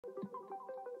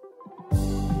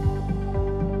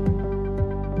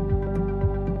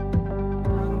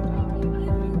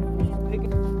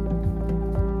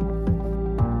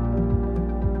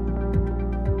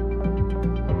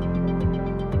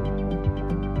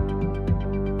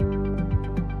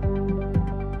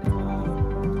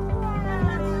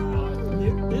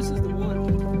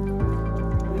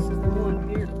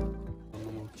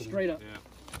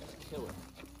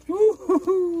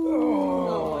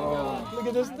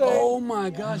Oh my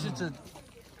gosh, it's a...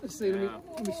 Let's see,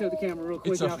 let me show the camera real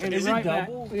quick. Is it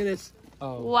double? Look at this.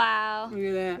 Oh. Wow. Look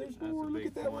at that. There's more. Look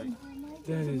at that one.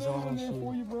 That is awesome.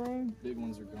 For you, Brian. Big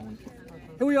ones are going.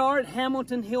 Here we are at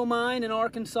Hamilton Hill Mine in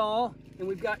Arkansas, and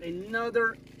we've got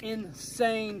another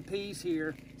insane piece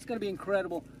here. It's going to be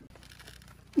incredible.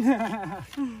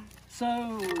 So,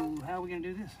 how are we going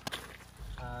to do this?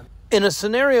 In a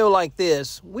scenario like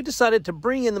this, we decided to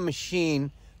bring in the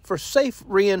machine for safe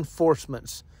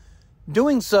reinforcements.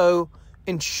 Doing so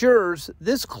ensures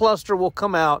this cluster will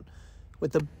come out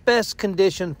with the best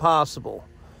condition possible.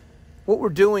 What we're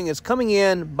doing is coming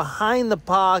in behind the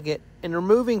pocket and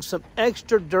removing some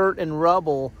extra dirt and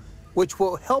rubble, which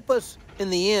will help us in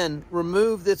the end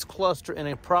remove this cluster in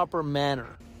a proper manner.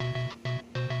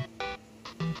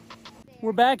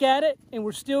 We're back at it, and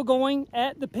we're still going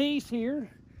at the piece here.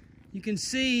 You can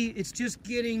see it's just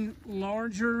getting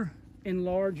larger and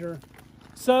larger.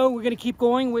 So we're going to keep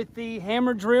going with the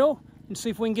hammer drill and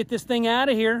see if we can get this thing out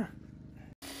of here.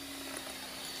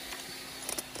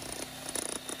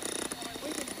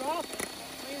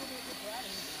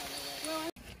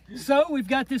 So we've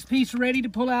got this piece ready to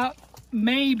pull out,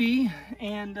 maybe,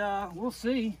 and we'll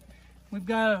see. We've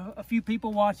got a few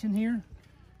people watching here,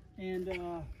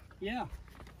 and yeah,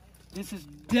 this is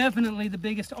definitely the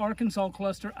biggest Arkansas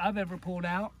cluster I've ever pulled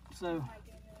out. So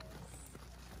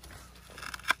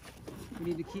we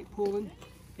need to keep pulling,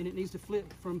 and it needs to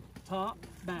flip from top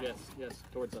back. Yes, yes,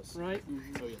 towards us. Right?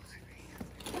 Oh, yes.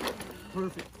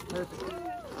 Perfect, perfect.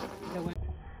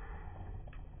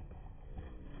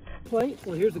 Plate.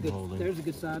 Well, here's a good. There's a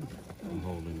good side. I'm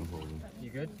holding. You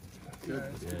good? Good.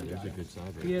 Yeah, there's a good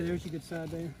side there. Yeah, there's a good side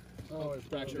there. Oh, it's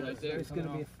fractured right there. It's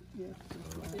gonna be. Yeah,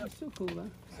 it's still cool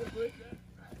though.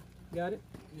 Got it?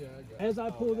 Yeah, I got it. As I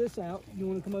pull this out, you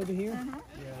want to come over here?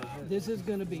 This is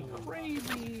going to be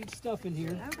crazy stuff in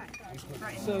here.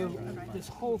 Okay. So this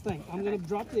whole thing, I'm going to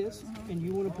drop this, and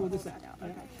you want to pull this out.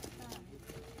 Right?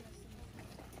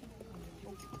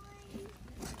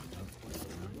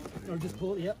 Or just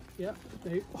pull it. Yep.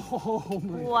 There you, oh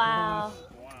my Wow.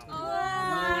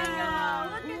 Wow.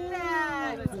 Look at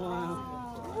that. gosh.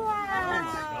 Wow.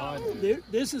 Wow.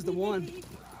 This is the one.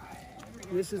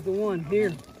 This is the one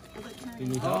here.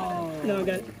 Oh. No, I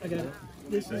got it.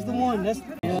 This is the one. That's.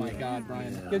 Oh my God,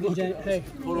 Brian. Go get James. Hey.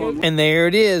 And there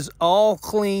it is, all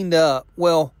cleaned up.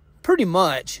 Well, pretty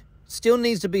much. Still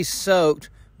needs to be soaked,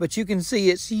 but you can see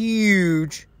it's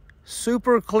huge,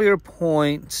 super clear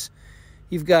points.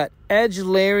 You've got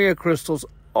adularia crystals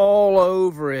all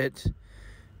over it.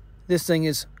 This thing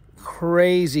is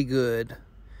crazy good.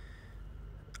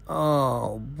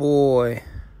 Oh boy.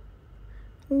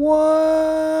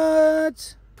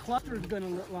 What? Cluster is going to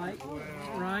look like,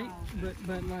 right? But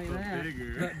like that.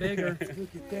 But bigger.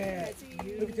 Look at that.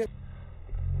 Look at that.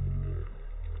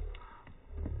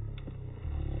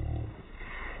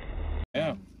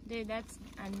 Yeah. Dude, that's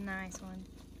a nice one.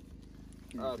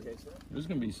 Okay, sir. There's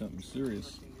gonna be something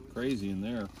serious, crazy in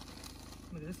there.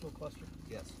 Look at this little cluster.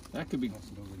 Yes. That could be.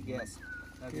 Yes.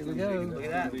 Here we go. Look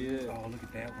at that. Oh, look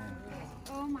at that one.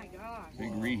 Oh my gosh.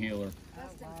 Big rehealer.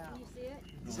 Dustin, can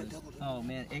you see it? Oh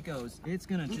man, it goes. It's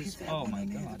gonna just. Oh my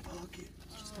God.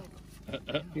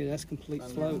 Yeah, that's complete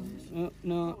float.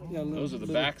 No, got a little, Those are the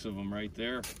backs of them right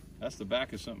there. That's the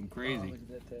back of something crazy.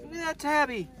 Look at that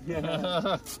tabby.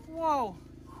 Yeah. Whoa.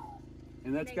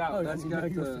 And that's got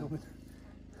the.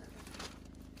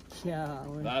 Yeah.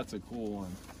 That's a cool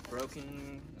one.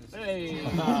 Broken. Hey.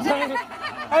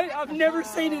 I've never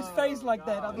seen his face like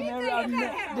that.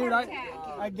 Dude,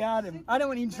 I got him. I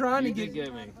wasn't even trying to get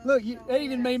me. Look, that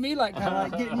even made me like kind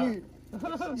of like getting you.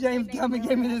 James come and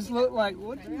gave me this look like,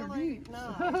 what you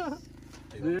do?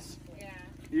 This?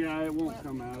 Yeah, it won't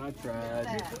come out. I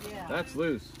tried. That's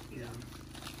loose.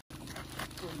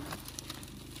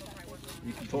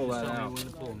 You can pull that out.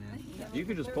 You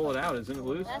can just pull it out. Isn't it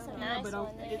loose? That's a nice one.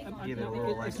 Give it a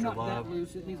little It's extra not love. that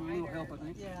loose. It needs a little help, I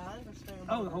think.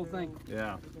 Oh, the whole thing.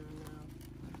 Yeah.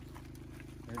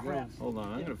 Hold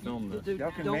on, I'm gonna film this. Dude,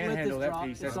 Y'all can don't let this manhandle that drop.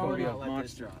 piece. It's That's gonna be a already-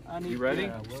 monster. I need- You ready?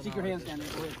 Yeah, stick your hands down there.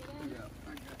 Go ahead.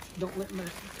 Don't let me.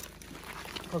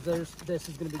 Because this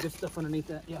is going to be good stuff underneath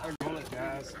that. Yeah.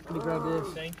 Guys. Let me grab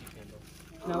this. Thank you, Kendall.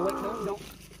 No, wait, don't.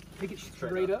 Pick it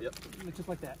straight up. Yep. Just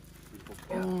like that.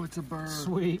 Oh, it's a bird.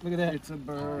 Sweet. Look at that. It's a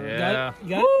bird. Yeah. You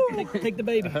got it? Take the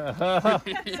baby.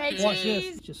 Say Watch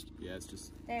cheese. this. Just Yeah, it's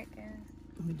just. There it goes.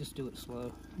 let me just do it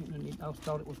slow. I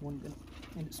thought it was one,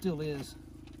 and it still is.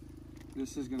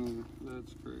 This is gonna.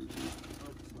 That's crazy.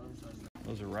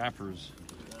 Those are wrappers.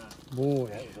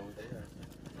 Boy.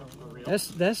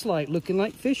 That's like looking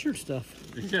like Fisher stuff.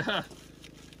 Yeah.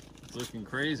 It's looking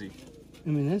crazy. I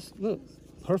mean, look,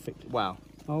 perfect. Wow.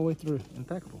 all the way through.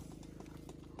 Impeccable.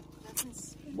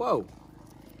 That's Whoa.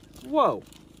 Whoa.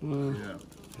 Yeah.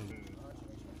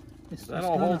 That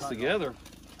all holds together.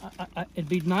 It'd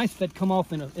be nice if that'd come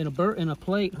off in a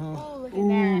plate, huh? oh, look at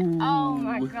that. Oh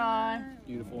my god.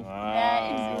 Beautiful.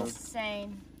 That is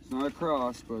insane. It's not a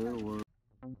cross, but it'll work.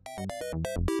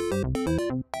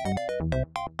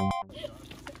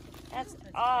 That's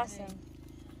awesome.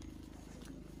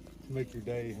 Make your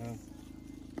day, huh?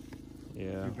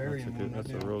 Yeah, burying one that's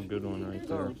a now. real good one right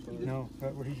there. No,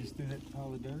 right where he just threw that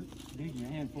pile of dirt. Digging a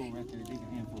handful right there. Digging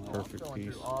a handful. Perfect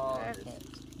piece.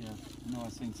 Perfect. Yeah. I know I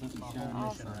seen something shiny.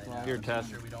 Awesome. Here,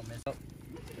 Tess.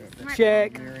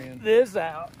 Check this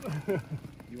out.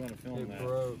 You want to film It that?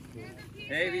 broke.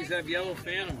 Hey, these have yellow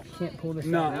phantoms. Can't pull this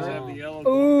These out. have the yellow.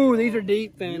 Ooh, these are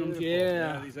deep phantoms,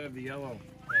 Yeah, yeah. these have the yellow.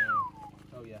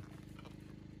 Oh, yeah.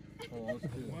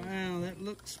 Wow, that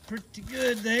looks pretty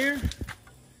good there.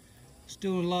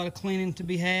 Still a lot of cleaning to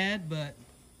be had, but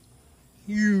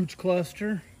huge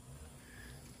cluster.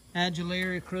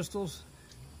 Adularia crystals.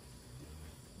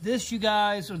 This, you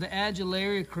guys, are the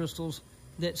adularia crystals.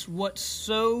 That's what's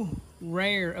so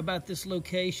rare about this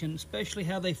location, especially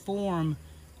how they form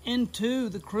into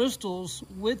the crystals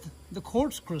with the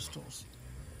quartz crystals.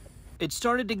 It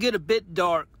started to get a bit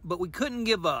dark, but we couldn't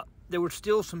give up. There were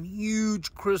still some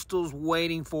huge crystals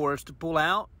waiting for us to pull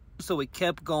out, so we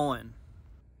kept going.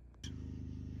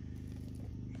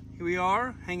 Here we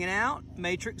are, hanging out.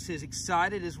 Matrix is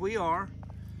excited as we are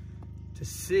to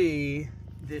see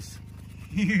this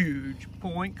huge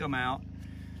point come out.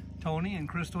 Tony and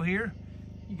Crystal here,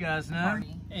 you guys know.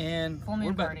 Party. And Full moon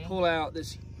we're about party. to pull out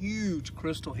this huge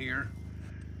crystal here.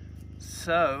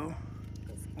 So,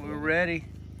 we're ready.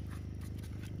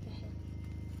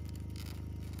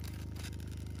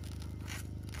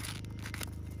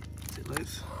 Is it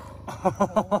loose?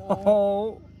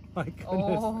 Oh my goodness.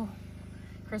 Oh,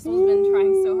 Crystal's been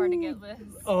trying so hard to get this.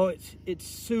 Oh, it's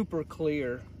super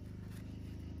clear.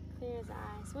 Clear as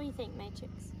ice. What do you think,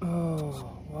 Matrix?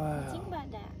 Oh, wow. Think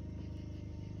about that.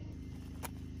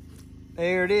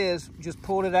 There it is. Just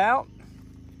pulled it out.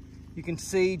 You can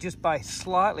see just by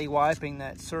slightly wiping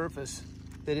that surface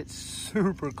that it's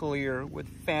super clear with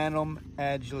phantom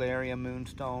adularia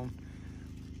moonstone.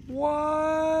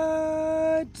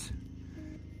 What?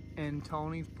 And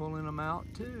Tony's pulling them out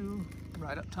too.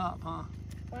 Right up top, huh?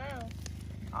 Wow.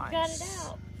 Nice. Got it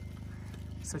out.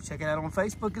 So check it out on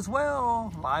Facebook as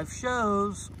well. Live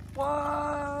shows.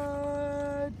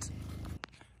 What?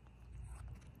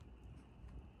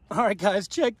 All right, guys,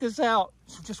 check this out.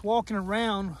 So just walking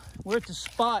around, we're at the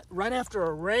spot right after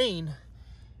a rain,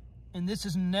 and this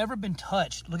has never been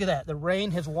touched. Look at that. The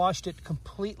rain has washed it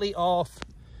completely off.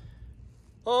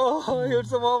 Oh,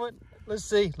 here's the moment. Let's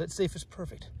see. Let's see if it's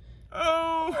perfect.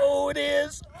 Oh, it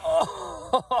is.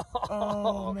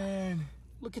 Oh, man.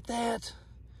 look at that.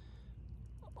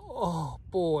 Oh,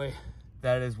 boy.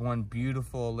 That is one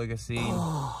beautiful Oligocene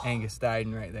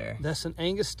Angustidon right there. That's an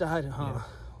Angustidon, huh? Yeah.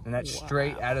 And that's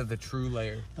straight out of the true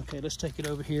layer. Okay, let's take it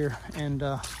over here and do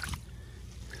a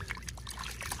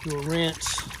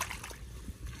rinse.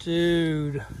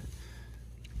 Dude,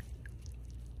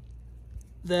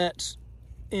 that's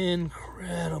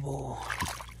incredible.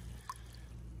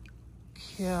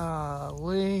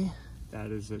 Golly.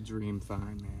 That is a dream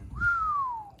find, man.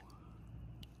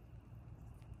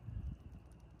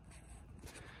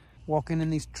 Walking in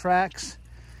these tracks,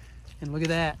 and look at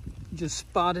that. Just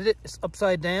spotted it. It's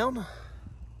upside down.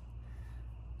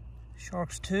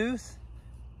 Shark's tooth.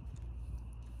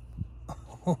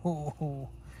 Oh,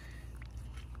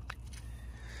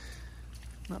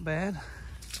 not bad.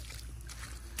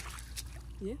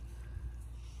 Yeah.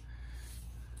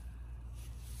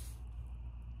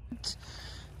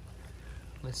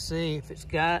 Let's see if it's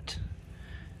got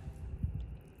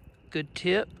good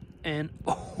tip. And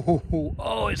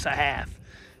oh, it's a half.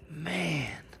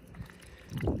 Man.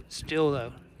 Still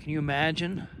though, can you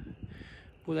imagine?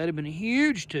 Well, that'd have been a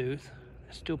huge tooth.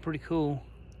 That's still pretty cool.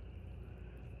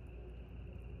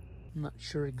 I'm not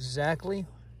sure exactly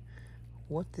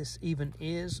what this even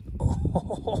is.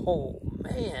 Oh,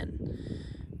 man.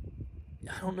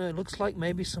 I don't know. It looks like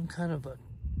maybe some kind of a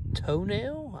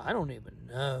toenail. I don't even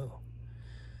know.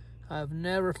 I've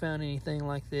never found anything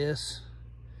like this.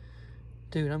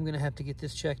 Dude, I'm going to have to get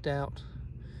this checked out.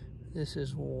 This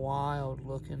is wild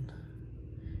looking.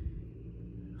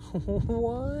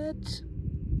 What?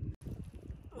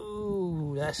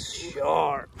 Ooh, that's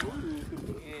sharp.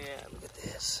 Yeah, look at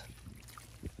this.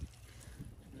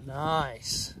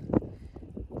 Nice.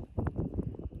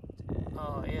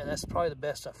 Oh, yeah, that's probably the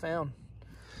best I found.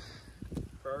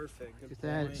 Perfect. Look at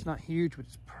that. It's not huge, but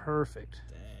it's perfect.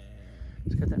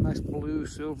 It's got that nice blue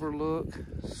silver look.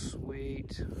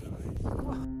 Sweet.